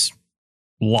tendencies,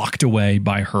 locked away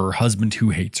by her husband who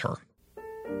hates her.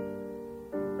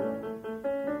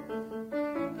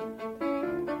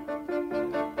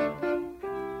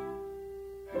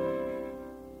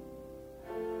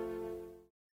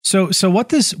 So what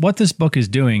this book is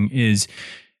doing is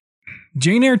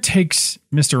Jane Eyre takes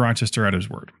Mr. Rochester at his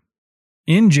word.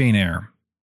 In Jane Eyre,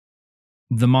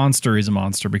 the monster is a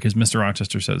monster because Mr.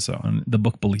 Rochester says so, and the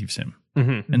book believes him.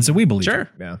 Mm-hmm. And so we believe Sure.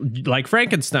 him. Yeah. Like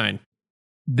Frankenstein.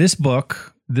 This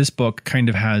book kind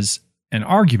of has an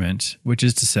argument, which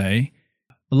is to say,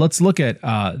 let's look at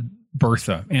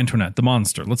Bertha, Antoinette, the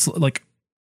monster. Let's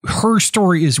her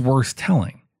story is worth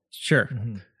telling. Sure.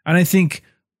 And I think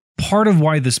part of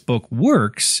why this book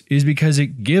works is because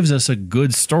it gives us a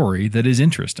good story that is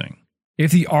interesting.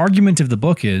 If the argument of the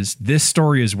book is this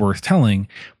story is worth telling,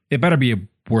 it better be a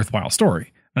worthwhile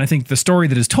story. And I think the story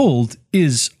that is told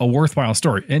is a worthwhile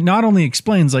story. It not only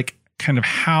explains like kind of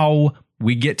how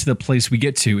we get to the place we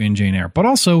get to in Jane Eyre, but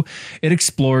also it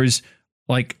explores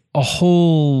like a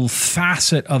whole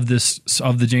facet of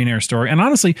the Jane Eyre story. And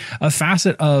honestly, a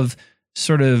facet of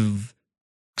sort of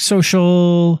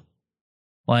social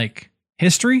like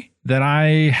history that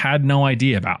I had no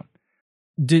idea about.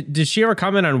 Did she ever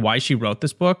comment on why she wrote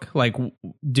this book? Like,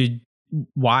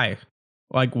 why?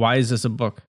 Like, why is this a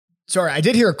book? Sorry, I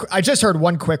just heard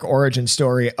one quick origin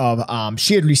story of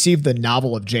she had received the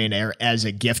novel of Jane Eyre as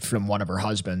a gift from one of her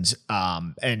husbands.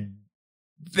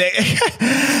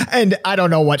 And I don't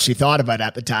know what she thought of it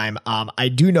at the time. I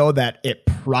do know that it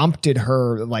prompted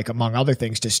her, like among other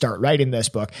things, to start writing this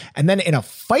book. And then in a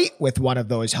fight with one of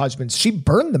those husbands, she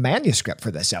burned the manuscript for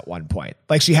this at one point.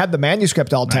 Like she had the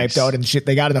manuscript all typed out, and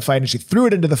they got in a fight, and she threw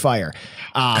it into the fire.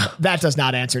 That does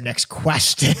not answer Nick's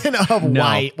question of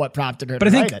what prompted her to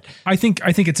write it. I think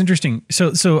it's interesting.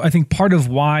 So I think part of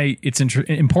why it's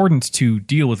important to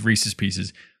deal with Rhys's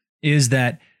pieces is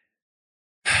that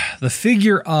the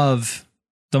figure of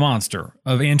the monster,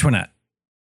 of Antoinette,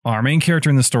 our main character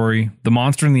in the story, the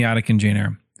monster in the attic in Jane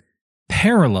Eyre,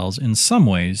 parallels in some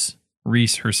ways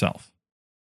Rhys herself.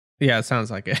 Yeah, it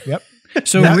sounds like it. Yep.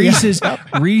 So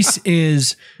Rhys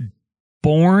is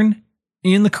born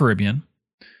in the Caribbean.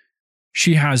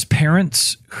 She has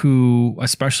parents who,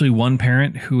 especially one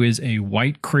parent who is a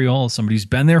white Creole, somebody who's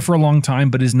been there for a long time,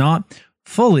 but is not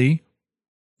fully,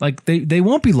 like they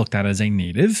won't be looked at as a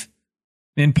native.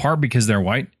 In part because they're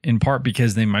white, in part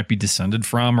because they might be descended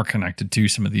from or connected to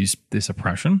some of this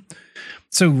oppression.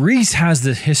 So Rhys has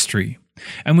this history.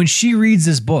 And when she reads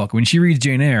this book, when she reads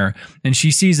Jane Eyre, and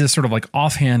she sees this sort of like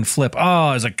offhand flip,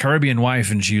 as a Caribbean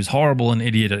wife, and she was horrible and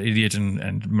idiot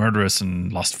and murderous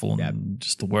and lustful and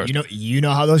just the worst. You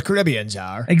know how those Caribbeans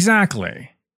are. Exactly.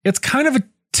 It's kind of a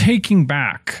taking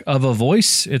back of a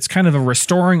voice. It's kind of a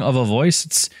restoring of a voice.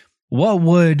 It's what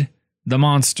would the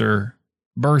monster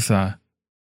Bertha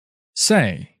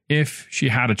say if she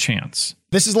had a chance?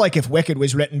 This is like if Wicked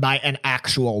was written by an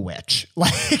actual witch.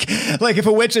 Like if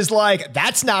a witch is like,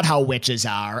 that's not how witches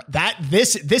are.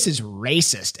 This is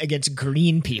racist against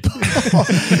green people.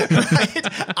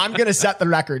 Right? I'm gonna set the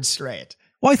record straight.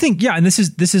 Well, I think, and this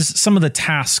is some of the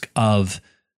task of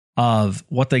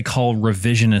what they call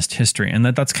revisionist history. And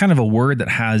that's kind of a word that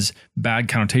has bad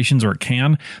connotations, or it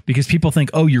can, because people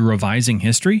think, you're revising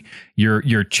history.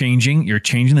 You're changing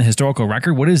the historical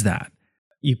record. What is that?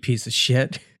 You piece of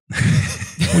shit.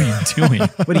 What are you doing?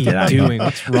 What are you doing?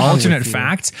 What's wrong? Alternate with you?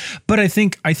 facts. But I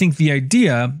think the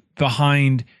idea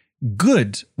behind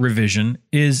good revision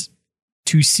is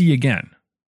to see again.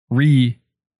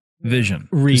 Revision.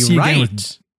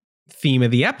 Rewrite. Theme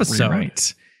of the episode.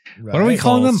 Rewrite. Right. What are we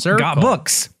calling them? Circle.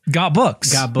 Got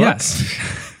books.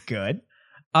 Yes. Good.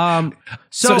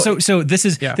 So this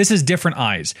is different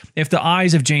eyes. If the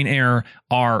eyes of Jane Eyre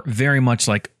are very much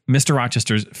like Mr.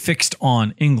 Rochester's fixed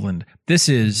on England, this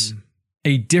is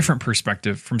a different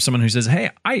perspective from someone who says, "Hey,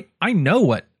 I know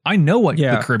what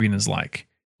the Caribbean is like."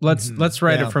 Let's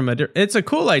write it from it's a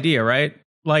cool idea, right?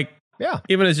 Like,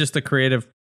 even as just a creative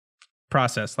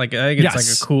process. Like, I think it's like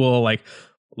a cool, like,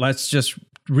 let's just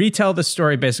retell the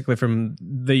story basically from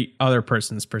the other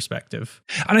person's perspective.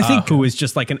 And I think who is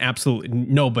just like an absolute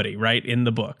nobody, right? In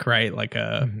the book, right? Like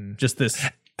just this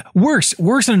worse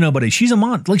than a nobody. She is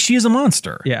a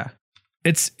monster. Yeah.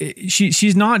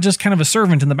 She's not just kind of a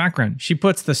servant in the background. She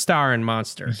puts the star in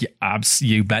monster. Yeah,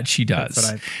 you bet she does.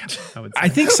 That's what I would say. I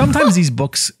think sometimes these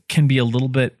books can be a little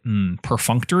bit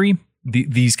perfunctory.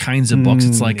 These kinds of books,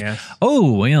 it's like,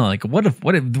 like what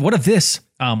if this?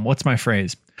 What's my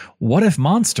phrase? What if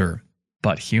monster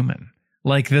but human?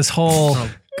 Like this whole.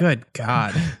 Oh, good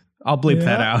God! I'll bleep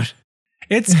that out.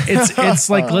 It's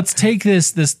like, let's take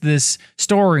this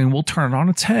story and we'll turn it on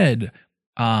its head.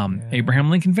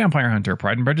 Abraham Lincoln Vampire Hunter,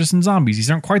 Pride and Prejudice and Zombies.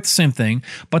 These aren't quite the same thing,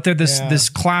 but they're this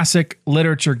classic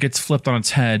literature gets flipped on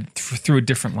its head through a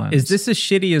different lens. Is this as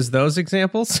shitty as those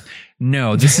examples?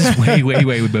 No, this is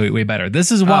way better.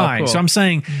 This is why. Cool. So I'm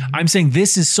saying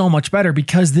this is so much better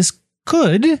because this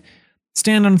could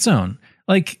stand on its own.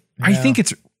 Like, I think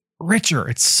it's richer.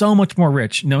 It's so much more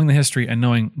rich knowing the history and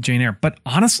knowing Jane Eyre. But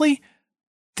honestly,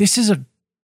 this is a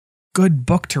good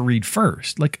book to read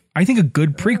first. Like, I think a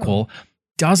good prequel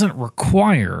doesn't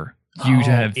require you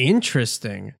to have.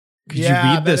 Interesting. Could you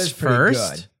Yeah, read that this is pretty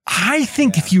first? good. I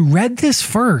think if you read this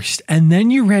first and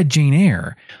then you read Jane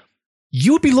Eyre,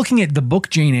 you would be looking at the book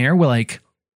Jane Eyre with like,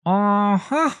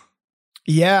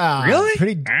 Yeah. Really?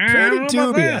 Pretty I don't know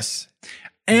about dubious.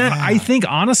 And Yeah. I think,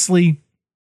 honestly,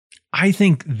 I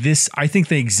think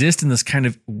they exist in this kind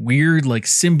of weird, like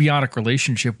symbiotic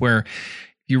relationship where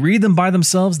you read them by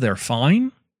themselves, they're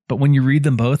fine. But when you read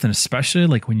them both, and especially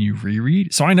like when you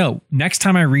reread, so I know next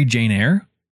time I read Jane Eyre,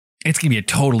 it's going to be a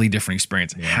totally different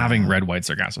experience having read White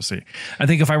Sargasso Sea. I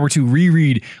think if I were to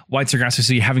reread White Sargasso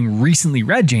Sea, having recently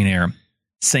read Jane Eyre,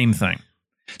 same thing.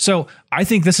 So I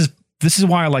think this is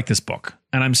why I like this book.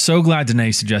 And I'm so glad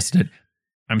Danae suggested it.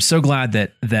 I'm so glad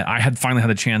that I had finally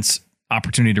had the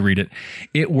opportunity to read it.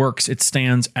 It works. It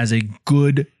stands as a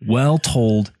good,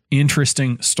 well-told,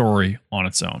 interesting story on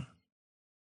its own.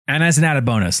 And as an added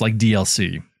bonus, like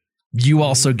DLC, you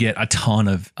also get a ton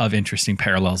of interesting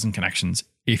parallels and connections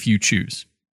if you choose.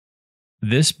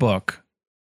 This book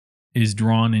is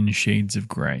drawn in shades of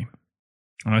gray.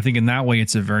 And I think in that way,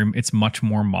 it's much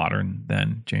more modern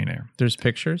than Jane Eyre. There's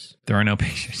pictures? There are no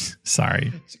pictures.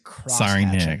 Sorry. It's a Sorry,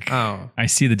 cross-hatching. Nick. Oh. I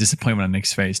see the disappointment on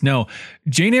Nick's face. No,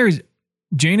 Jane Eyre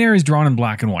is drawn in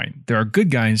black and white. There are good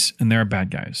guys and there are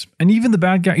bad guys. And even the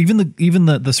bad guy, even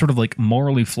the sort of like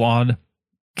morally flawed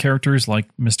characters like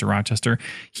Mr. Rochester,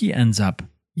 he ends up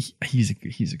he's a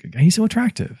good guy. He's so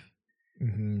attractive.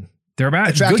 Mm-hmm. There are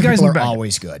Attractive good guys people and are bad.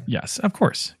 always good. Yes, of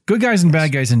course. Good guys and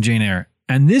bad guys in Jane Eyre.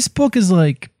 And this book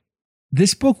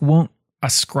won't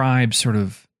ascribe sort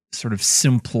of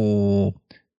simple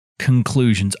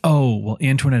conclusions. Oh, well,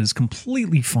 Antoinette is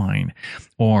completely fine,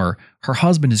 or her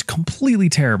husband is completely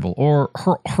terrible, or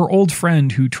her old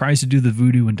friend who tries to do the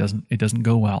voodoo and it doesn't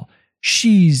go well.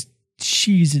 She's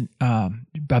a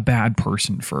bad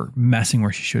person for messing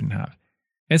where she shouldn't have.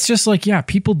 It's just like, yeah,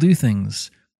 people do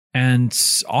things, and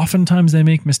oftentimes they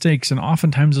make mistakes, and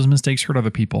oftentimes those mistakes hurt other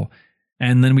people.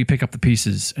 And then we pick up the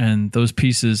pieces, and those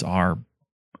pieces are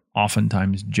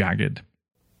oftentimes jagged.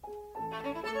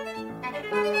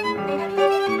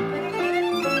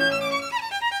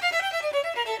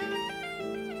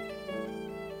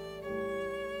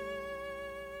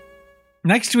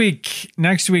 Next week,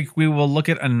 we will look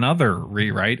at another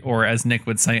rewrite, or as Nick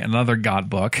would say, another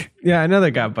God book. Yeah, another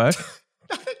God book.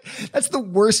 That's the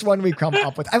worst one we've come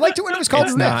up with. I liked it when it was called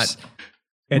It's Riffs. not.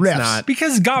 It's Riffs. not.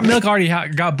 Because God Book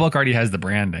already has the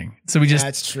branding. So we just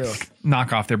That's true.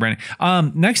 knock off their branding.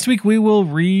 Next week we will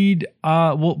read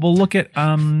we'll look at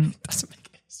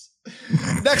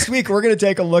Next week, we're going to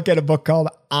take a look at a book called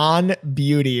On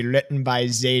Beauty, written by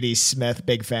Zadie Smith.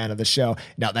 Big fan of the show.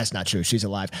 No, that's not true. She's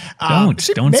alive. don't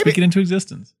speak it into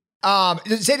existence.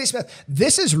 Zadie Smith.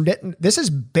 This is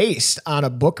based on a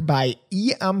book by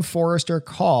E.M. Forrester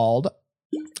called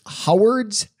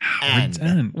Howard's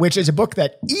End, which is a book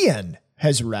that Ian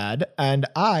has read, and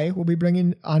I will be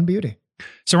bringing On Beauty.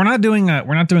 So we're not doing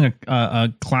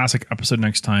a classic episode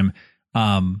next time,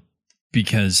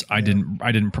 because I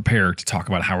didn't prepare to talk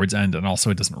about Howard's End, and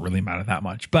also it doesn't really matter that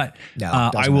much. But No, it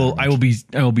I doesn't will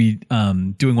matter be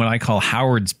doing what I call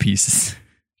Howard's pieces.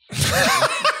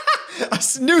 A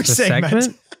new The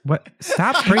segment. What?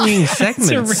 Stop bringing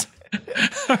segments.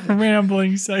 A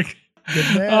rambling segment. Good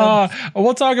man.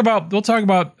 We'll talk about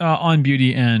On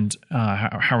Beauty and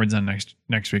Howard's End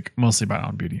next week, mostly about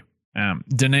On Beauty.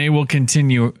 Danae will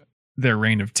continue their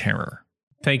reign of terror.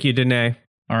 Thank you, Danae.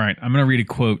 All right, I'm going to read a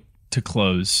quote to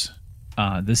close.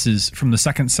 This is from the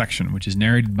second section, which is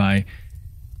narrated by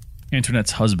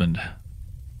Antoinette's husband,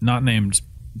 not named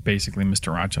basically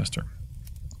Mr. Rochester.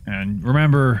 And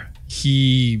remember,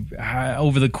 he,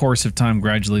 over the course of time,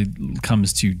 gradually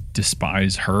comes to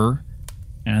despise her.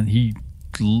 And he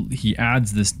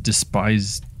adds this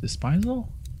despisal?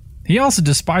 He also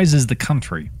despises the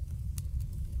country,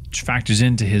 which factors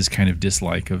into his kind of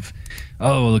dislike of,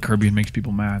 oh, the Caribbean makes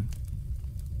people mad.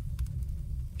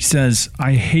 He says,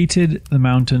 I hated the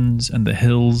mountains and the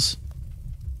hills,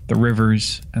 the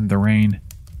rivers and the rain.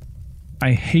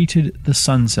 I hated the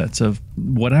sunsets of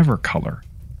whatever color.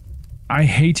 I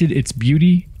hated its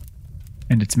beauty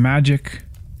and its magic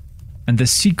and the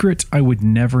secret I would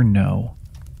never know.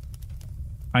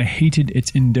 I hated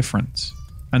its indifference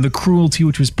and the cruelty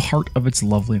which was part of its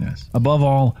loveliness. Above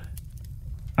all,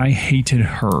 I hated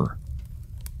her,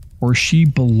 for she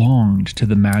belonged to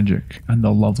the magic and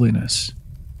the loveliness.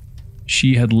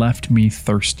 She had left me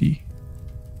thirsty,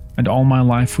 and all my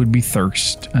life would be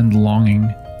thirst and longing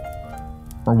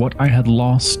for what I had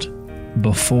lost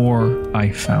before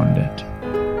I found it.